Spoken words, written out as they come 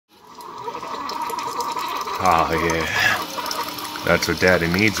Oh yeah, that's what Daddy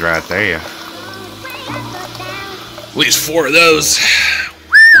needs right there. At least 4 of those.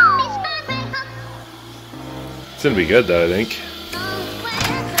 It's gonna be good though, I think.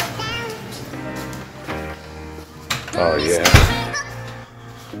 Oh yeah,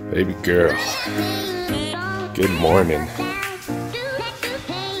 baby girl. Good morning.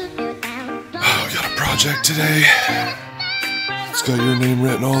 Oh, we got a project today. It's got your name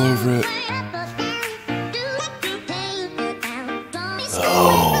written all over it.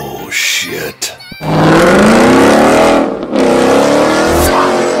 Oh, shit.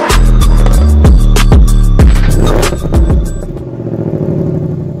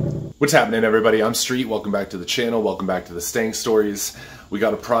 What's happening, everybody? I'm Street. Welcome back to the channel. Welcome back to the Stang Stories. We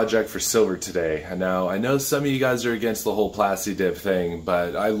got a project for silver today. And now, I know some of you guys are against the whole PLASTI-DIP thing,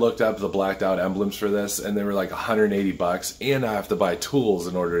 but I looked up the blacked out emblems for this, and they were like 180 bucks, and I have to buy tools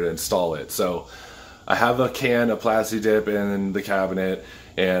in order to install it. So I have a can of PLASTI-DIP in the cabinet,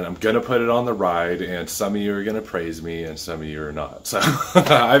 and I'm gonna put it on the ride, and some of you are gonna praise me, and some of you are not. So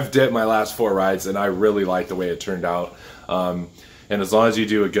I've dipped my last 4 rides, and I really like the way it turned out. And as long as you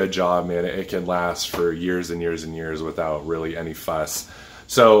do a good job, man, it can last for years and years and years without really any fuss.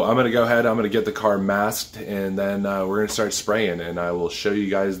 So I'm gonna go ahead, I'm gonna get the car masked, and then we're gonna start spraying, and I will show you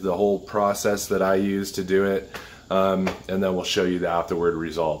guys the whole process that I use to do it, and then we'll show you the afterward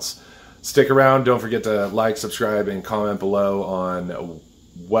results. Stick around, don't forget to like, subscribe, and comment below on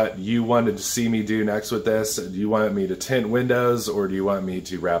what you wanted to see me do next with this. Do you want me to tint windows, or do you want me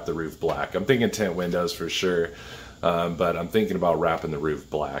to wrap the roof black? I'm thinking tint windows for sure. But I'm thinking about wrapping the roof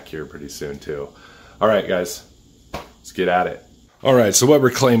black here pretty soon too. All right, guys, let's get at it. All right, so what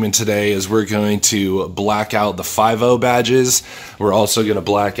we're claiming today is we're going to black out the 5.0 badges. We're also going to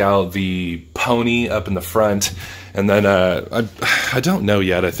black out the pony up in the front. And then I don't know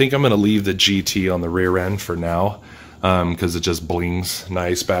yet. I think I'm going to leave the GT on the rear end for now because it just blings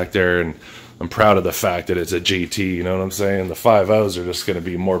nice back there. And I'm proud of the fact that it's a GT, you know what I'm saying? The 5.0s are just going to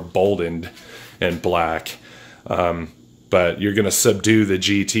be more boldened and black. But you're gonna subdue the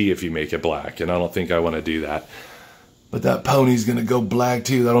GT if you make it black, and I don't think I want to do that. But that pony's gonna go black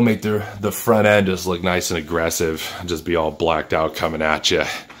too. That'll make the front end just look nice and aggressive, just be all blacked out coming at you.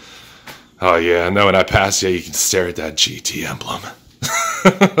 Oh yeah, and then when I pass you, you can stare at that GT emblem.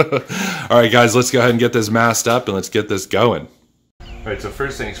 All right, guys, let's go ahead and get this masked up, and let's get this going. All right, so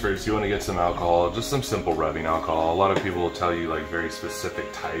first things first, you want to get some alcohol, just some simple rubbing alcohol. A lot of people will tell you like very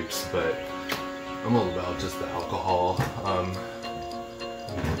specific types, but I'm all about just the alcohol.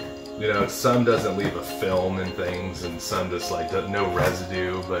 You know, some doesn't leave a film and things, and some just like no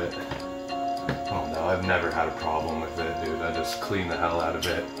residue, but I don't know, I've never had a problem with it, dude. I just clean the hell out of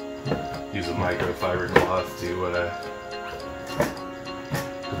it. Use a microfiber cloth to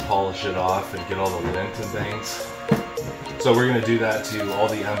polish it off and get all the lint and things. So we're gonna do that to all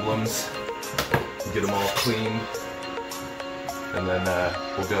the emblems, get them all clean. And then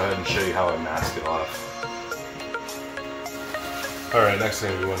we'll go ahead and show you how I mask it off. Alright, next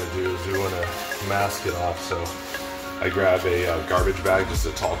thing we want to do is we want to mask it off. So I grab a garbage bag, just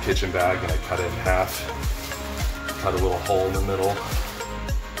a tall kitchen bag, and I cut it in half. Cut a little hole in the middle.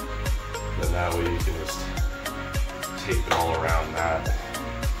 And that way you can just tape it all around that.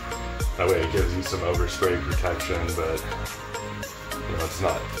 That way it gives you some overspray protection, but you know,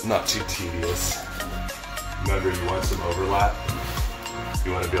 it's not too tedious. Remember, you want some overlap.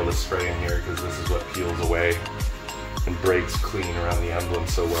 You want to be able to spray in here because this is what peels away and breaks clean around the emblem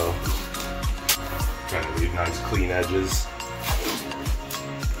so well. Trying to leave nice clean edges.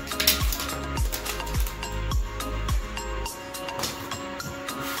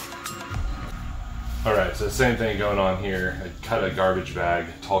 Alright, so same thing going on here. I cut a garbage bag,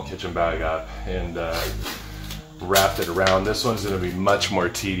 tall kitchen bag up, and wrapped it around. This one's going to be much more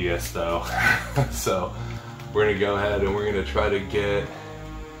tedious though. So we're going to go ahead and we're going to try to get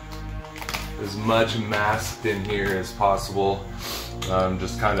as much masked in here as possible.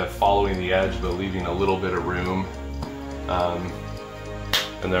 Just kind of following the edge but leaving a little bit of room. And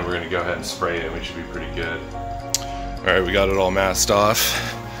then we're going to go ahead and spray it and we should be pretty good. Alright, we got it all masked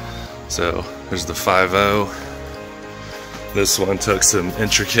off. So there's the 5.0. This one took some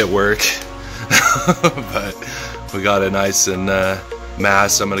intricate work. But we got it nice and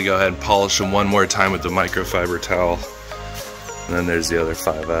masked. I'm going to go ahead and polish them one more time with the microfiber towel. And then there's the other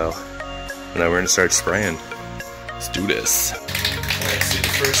 5.0. And then we're going to start spraying. Let's do this. Alright, so the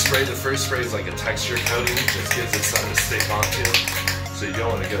first spray is like a texture coating. It just gives it something to stick onto. So you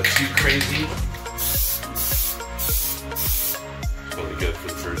don't want to go too crazy. Really good for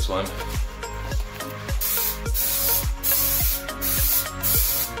the first one.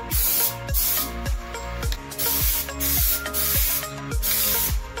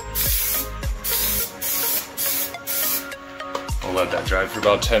 let that dry for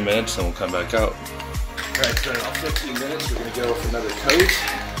about 10 minutes and we'll come back out. Alright, so in about 15 minutes we're going to go with another coat.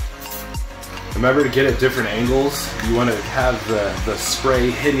 Remember to get at different angles. You want to have the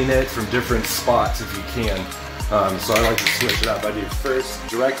spray hitting it from different spots if you can. So I like to switch it up. I do first,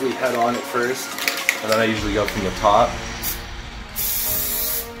 directly head on it first, and then I usually go from the top.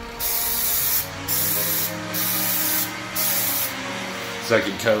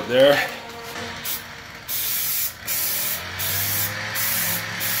 Second coat there.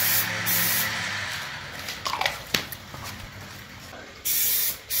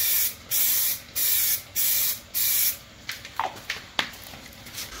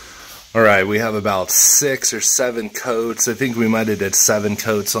 All right, we have about 6 or 7 coats. I think we might have did 7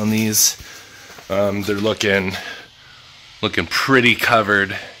 coats on these. They're looking pretty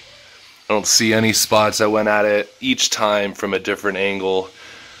covered. I don't see any spots. I went at it each time from a different angle,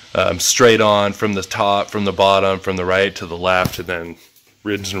 straight on from the top, from the bottom, from the right to the left, and then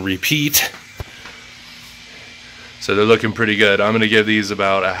rinse and repeat. So they're looking pretty good. I'm gonna give these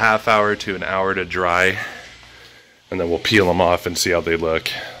about a half hour to an hour to dry, and then we'll peel them off and see how they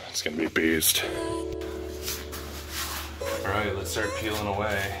look. It's gonna be a beast. All right, let's start peeling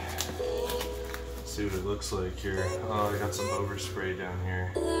away. Let's see what it looks like here. Oh, I got some overspray down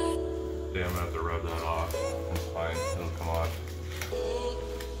here. Yeah, I'm gonna have to rub that off. That's fine, it'll come off.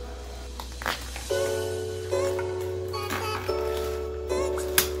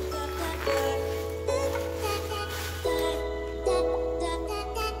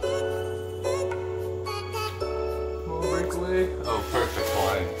 Oh, perfect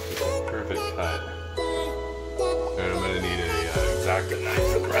line. Perfect cut. Alright, I'm gonna need a X-Acto knife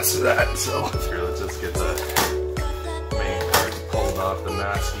for the rest of that. So here, let's just get the main part pulled off the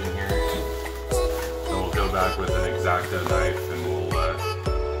masking here. Then we'll go back with an X-Acto knife and we'll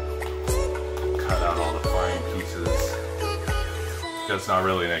cut out all the fine pieces. It's not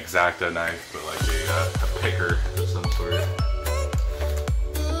really an X-Acto knife, but like a picker of some sort.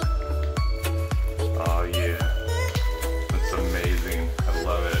 Oh yeah. Amazing. I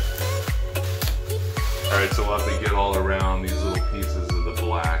love it. Alright, so we'll have to get all around these little pieces of the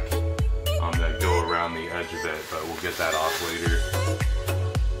black that go around the edge of it, but we'll get that off later.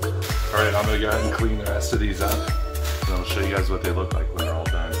 Alright, I'm going to go ahead and clean the rest of these up, and I'll show you guys what they look like when they're all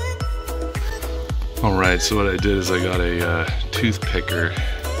done. Alright, so what I did is I got a tooth picker.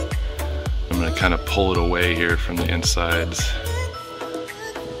 I'm going to kind of pull it away here from the insides.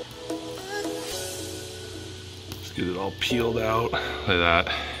 Get it all peeled out like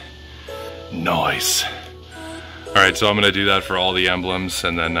that. Nice. Alright, so I'm going to do that for all the emblems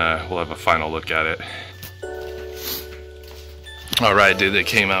and then we'll have a final look at it. Alright, dude, they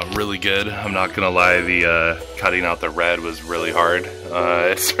came out really good. I'm not going to lie, the cutting out the red was really hard.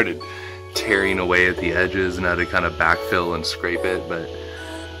 It started tearing away at the edges and I had to kind of backfill and scrape it, but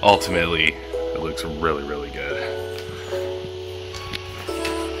ultimately it looks really, really good.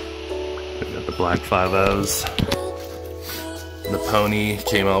 We got the black 5.0s. The pony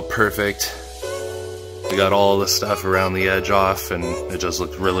came out perfect. We got all the stuff around the edge off and it just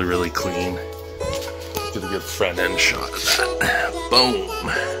looked really, really clean. Get a good front end shot of that. Boom!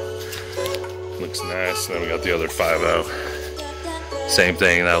 Looks nice. And then we got the other 5.0. Same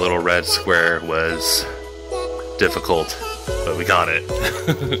thing, that little red square was difficult, but we got it.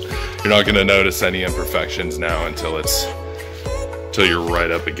 You're not gonna notice any imperfections now until you're right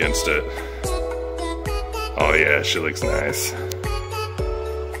up against it. Oh yeah, she looks nice.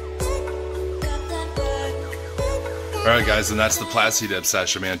 Alright guys, and that's the PLASTI-DIP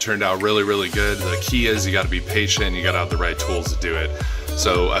session, man. Turned out really, really good. The key is you gotta be patient, you gotta have the right tools to do it.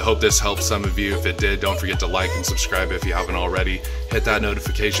 So I hope this helped some of you. If it did, don't forget to like and subscribe if you haven't already. Hit that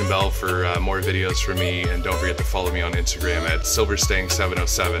notification bell for more videos from me, and don't forget to follow me on Instagram at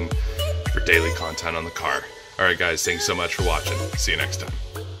SilverStang707 for daily content on the car. Alright guys, thanks so much for watching. See you next time.